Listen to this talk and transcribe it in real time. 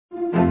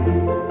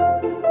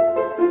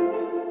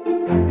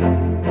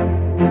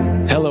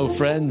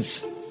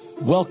friends.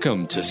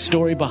 Welcome to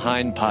Story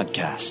Behind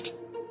Podcast.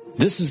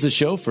 This is the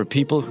show for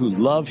people who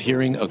love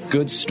hearing a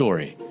good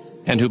story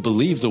and who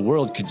believe the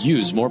world could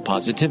use more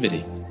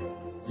positivity.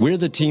 We're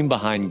the team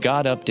behind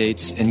God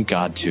Updates and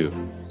God Too,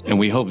 and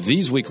we hope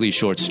these weekly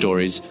short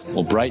stories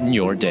will brighten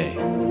your day.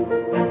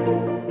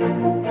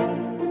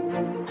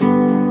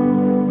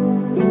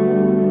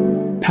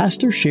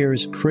 Pastor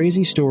shares a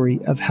crazy story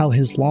of how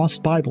his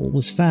lost Bible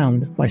was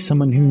found by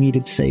someone who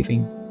needed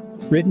saving.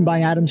 Written by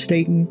Adam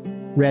Staten,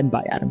 read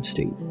by Adam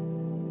Staten.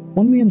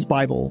 One man's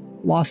Bible,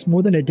 lost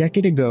more than a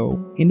decade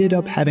ago, ended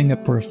up having a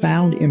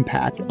profound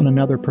impact on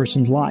another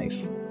person's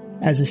life.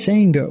 As the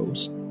saying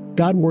goes,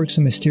 God works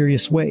in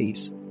mysterious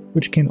ways,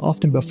 which can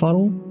often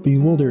befuddle,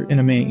 bewilder,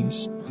 and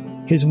amaze.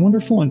 His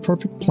wonderful and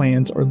perfect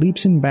plans are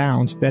leaps and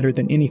bounds better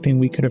than anything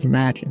we could have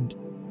imagined.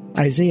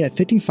 Isaiah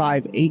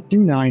 55,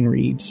 8-9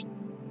 reads,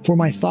 "For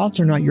my thoughts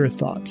are not your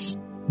thoughts,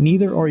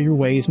 neither are your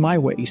ways my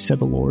ways, said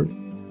the Lord.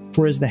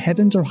 For as the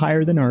heavens are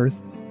higher than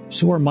earth,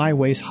 so are my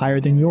ways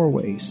higher than your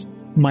ways,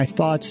 my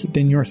thoughts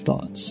than your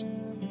thoughts."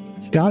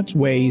 God's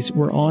ways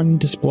were on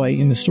display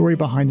in the story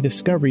behind the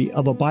discovery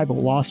of a Bible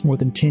lost more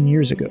than 10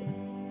 years ago.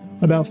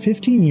 About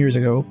 15 years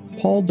ago,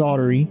 Paul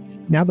Daugherty,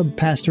 now the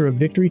pastor of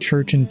Victory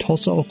Church in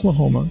Tulsa,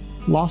 Oklahoma,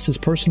 lost his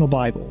personal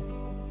Bible.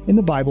 In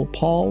the Bible,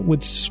 Paul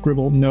would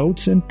scribble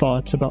notes and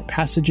thoughts about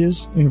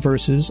passages and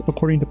verses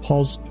according to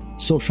Paul's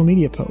social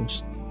media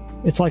posts.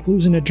 It's like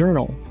losing a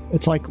journal.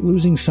 It's like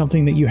losing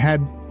something that you had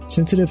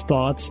sensitive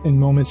thoughts and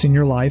moments in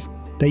your life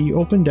that you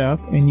opened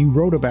up and you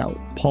wrote about,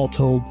 Paul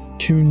told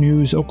 2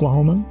 News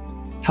Oklahoma.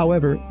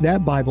 However,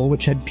 that Bible,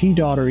 which had P.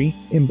 Daugherty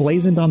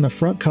emblazoned on the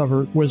front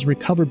cover, was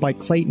recovered by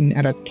Clayton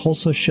at a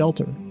Tulsa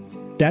shelter.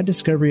 That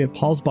discovery of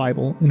Paul's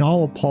Bible and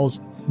all of Paul's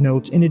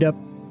notes ended up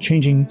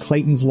changing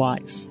Clayton's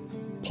life.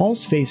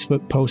 Paul's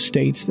Facebook post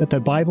states that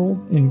the Bible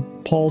and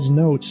Paul's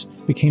notes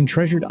became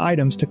treasured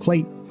items to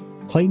Clayton.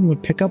 Clayton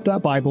would pick up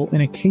that Bible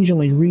and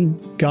occasionally read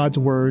God's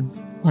Word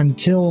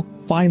until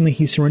finally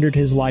he surrendered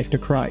his life to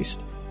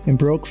Christ and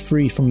broke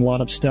free from a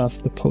lot of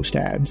stuff the post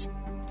adds.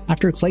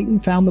 After Clayton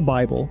found the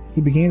Bible,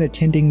 he began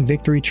attending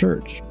Victory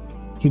Church.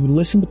 He would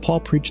listen to Paul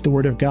preach the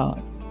Word of God.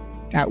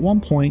 At one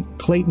point,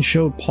 Clayton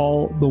showed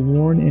Paul the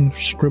worn and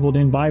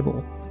scribbled-in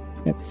Bible.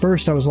 At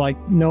first, I was like,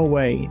 no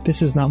way,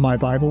 this is not my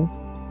Bible,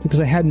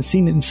 because I hadn't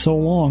seen it in so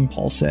long,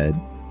 Paul said.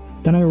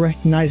 Then I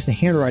recognized the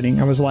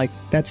handwriting. I was like,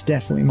 that's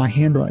definitely my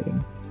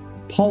handwriting.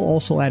 Paul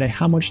also added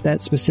how much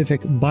that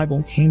specific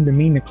Bible came to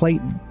mean to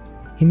Clayton.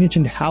 He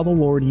mentioned how the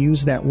Lord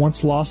used that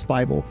once lost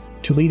Bible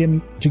to lead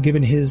him to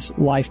giving his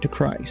life to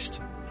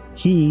Christ.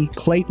 He,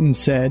 Clayton,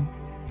 said,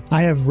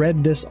 I have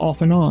read this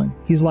off and on.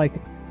 He's like,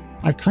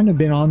 I've kind of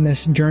been on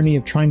this journey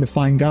of trying to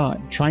find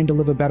God, trying to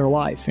live a better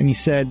life. And he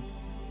said,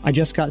 I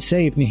just got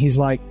saved. And he's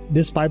like,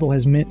 this Bible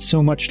has meant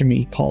so much to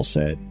me, Paul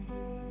said.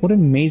 What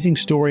an amazing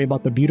story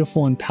about the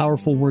beautiful and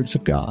powerful works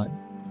of God.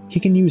 He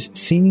can use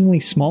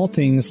seemingly small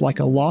things like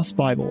a lost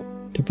Bible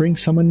to bring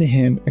someone to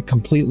him and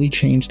completely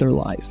change their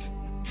life.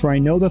 For I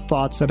know the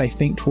thoughts that I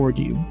think toward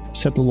you,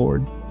 said the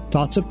Lord,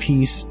 thoughts of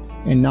peace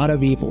and not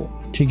of evil,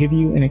 to give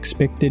you an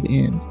expected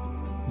end.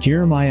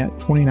 Jeremiah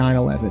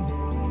 29:11.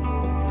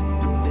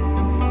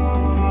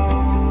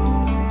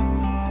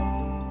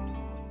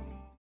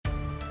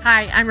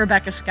 Hi, I'm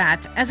Rebecca Scott.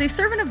 As a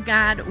servant of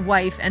God,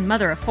 wife, and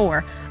mother of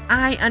 4,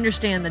 I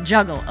understand the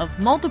juggle of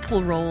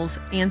multiple roles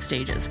and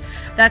stages.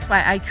 That's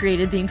why I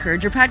created the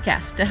Encourager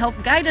podcast to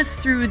help guide us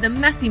through the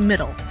messy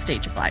middle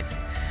stage of life.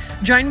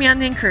 Join me on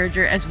the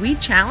Encourager as we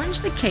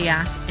challenge the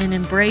chaos and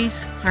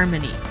embrace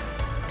harmony.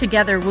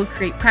 Together, we'll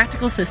create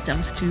practical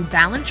systems to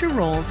balance your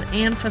roles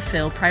and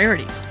fulfill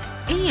priorities.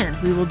 And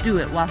we will do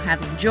it while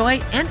having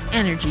joy and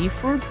energy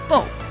for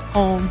both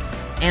home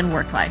and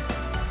work life.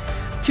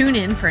 Tune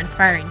in for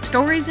inspiring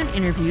stories and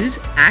interviews,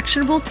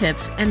 actionable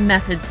tips, and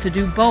methods to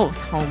do both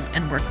home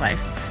and work life.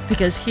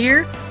 Because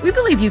here, we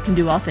believe you can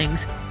do all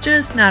things,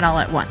 just not all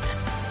at once.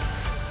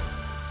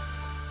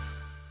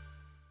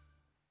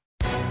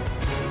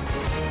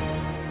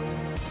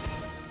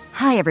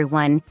 Hi,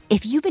 everyone.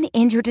 If you've been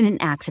injured in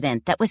an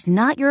accident that was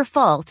not your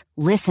fault,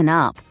 listen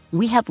up.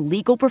 We have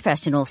legal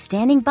professionals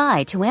standing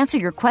by to answer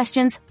your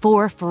questions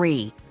for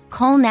free.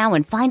 Call now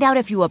and find out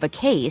if you have a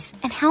case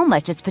and how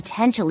much it's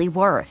potentially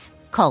worth.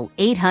 Call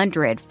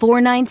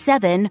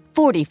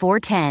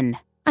 800-497-4410.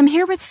 I'm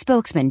here with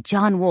spokesman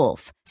John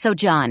Wolf. So,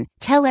 John,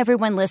 tell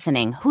everyone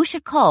listening who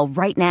should call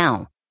right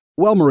now.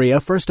 Well,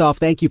 Maria, first off,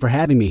 thank you for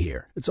having me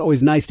here. It's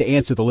always nice to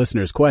answer the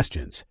listeners'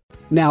 questions.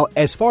 Now,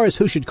 as far as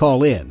who should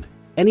call in,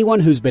 anyone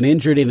who's been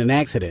injured in an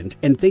accident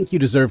and think you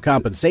deserve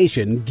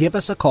compensation, give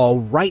us a call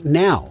right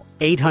now.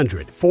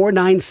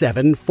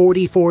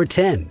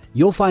 800-497-4410.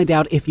 You'll find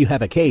out if you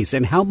have a case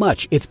and how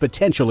much it's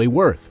potentially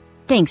worth.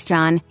 Thanks,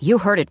 John. You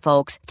heard it,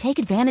 folks. Take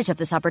advantage of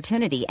this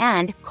opportunity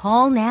and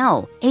call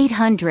now.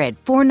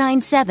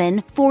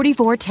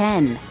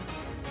 800-497-4410.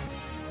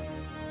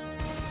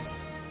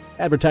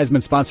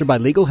 Advertisement sponsored by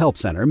Legal Help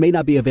Center. May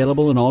not be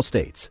available in all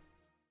states.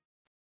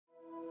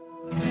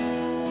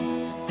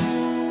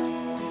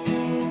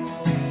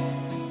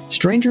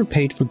 Stranger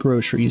paid for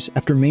groceries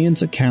after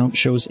man's account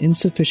shows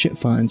insufficient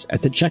funds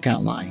at the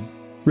checkout line.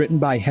 Written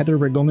by Heather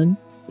Riggleman,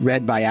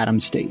 read by Adam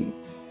Staten.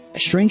 A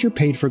stranger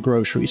paid for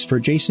groceries for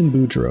Jason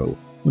Boudreau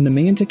when the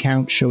man's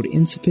account showed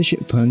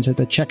insufficient funds at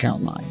the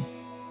checkout line,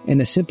 and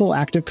the simple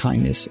act of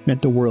kindness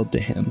meant the world to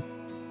him.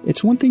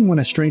 It's one thing when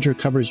a stranger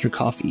covers your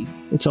coffee.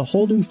 It's a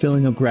whole new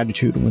feeling of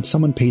gratitude when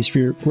someone pays for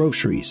your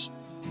groceries.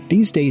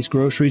 These days,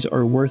 groceries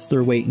are worth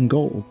their weight in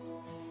gold,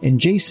 and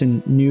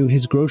Jason knew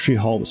his grocery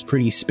haul was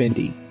pretty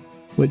spendy.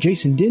 What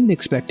Jason didn't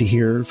expect to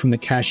hear from the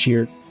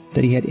cashier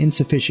that he had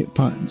insufficient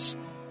funds.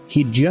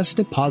 He'd just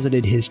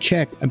deposited his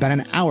check about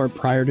an hour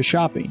prior to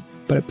shopping,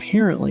 but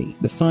apparently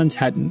the funds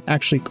hadn't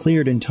actually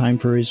cleared in time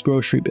for his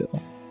grocery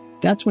bill.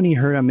 That's when he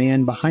heard a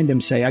man behind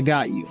him say, "I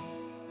got you."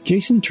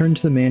 Jason turned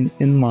to the man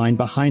in line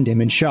behind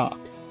him in shock.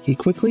 He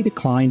quickly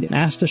declined and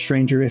asked the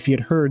stranger if he had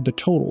heard the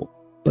total,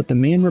 but the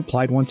man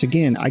replied once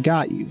again, "I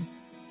got you."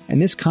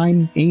 And this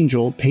kind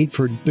angel paid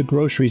for the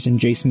groceries in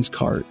Jason's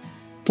cart.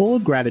 Full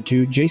of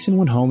gratitude, Jason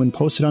went home and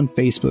posted on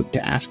Facebook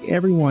to ask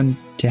everyone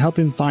to help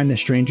him find the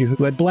stranger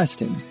who had blessed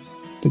him.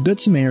 The Good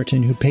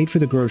Samaritan who paid for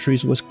the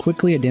groceries was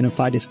quickly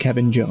identified as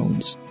Kevin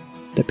Jones.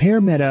 The pair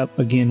met up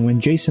again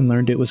when Jason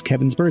learned it was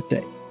Kevin's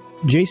birthday.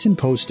 Jason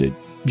posted,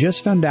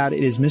 "Just found out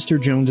it is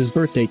Mr. Jones's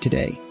birthday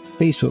today.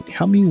 Facebook,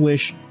 help me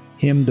wish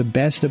him the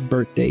best of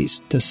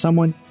birthdays to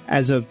someone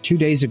as of 2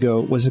 days ago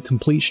was a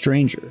complete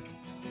stranger.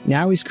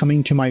 Now he's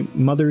coming to my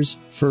mother's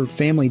for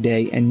family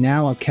day and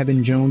now a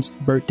Kevin Jones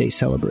birthday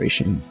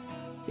celebration."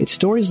 It's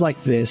stories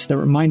like this that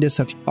remind us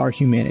of our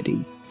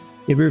humanity.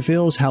 It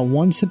reveals how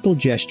one simple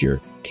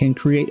gesture can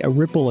create a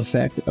ripple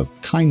effect of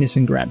kindness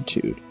and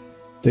gratitude.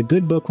 The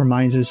good book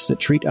reminds us to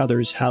treat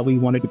others how we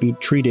wanted to be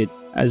treated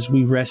as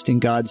we rest in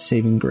God's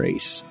saving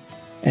grace.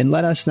 And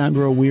let us not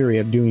grow weary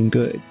of doing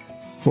good,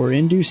 for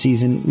in due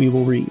season we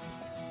will reap,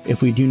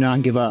 if we do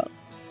not give up.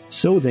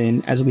 So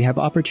then, as we have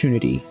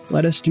opportunity,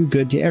 let us do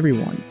good to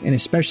everyone, and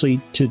especially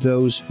to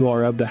those who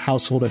are of the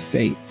household of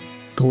faith.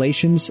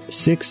 Galatians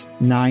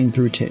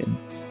 6:9-10.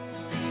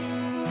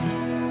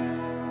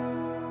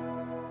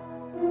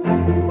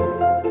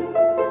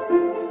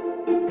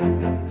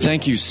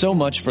 Thank you so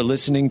much for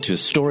listening to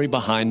Story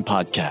Behind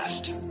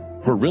Podcast.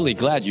 We're really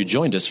glad you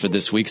joined us for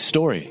this week's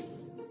story.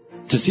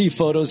 To see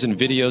photos and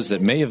videos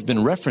that may have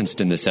been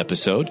referenced in this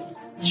episode,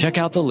 check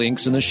out the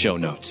links in the show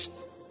notes.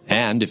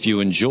 And if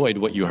you enjoyed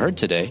what you heard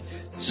today,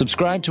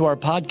 subscribe to our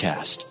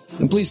podcast,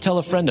 and please tell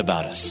a friend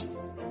about us.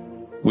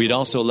 We'd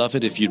also love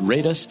it if you'd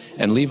rate us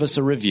and leave us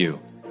a review.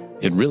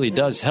 It really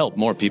does help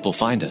more people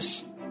find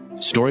us.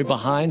 Story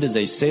Behind is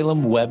a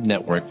Salem Web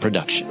Network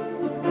production.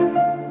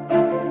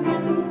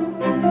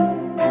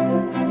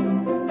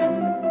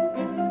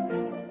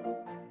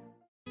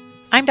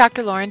 I'm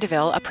Dr. Lauren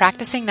DeVille, a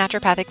practicing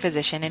naturopathic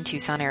physician in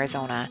Tucson,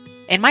 Arizona.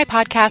 In my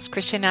podcast,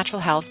 Christian Natural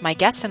Health, my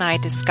guests and I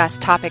discuss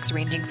topics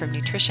ranging from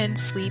nutrition,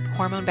 sleep,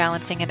 hormone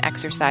balancing, and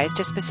exercise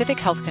to specific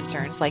health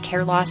concerns like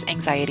hair loss,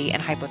 anxiety,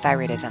 and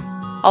hypothyroidism.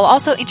 I'll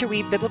also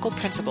interweave biblical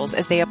principles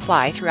as they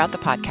apply throughout the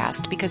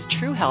podcast because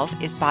true health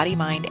is body,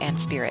 mind, and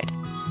spirit.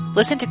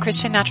 Listen to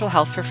Christian Natural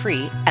Health for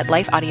free at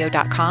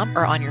lifeaudio.com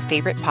or on your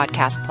favorite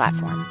podcast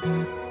platform.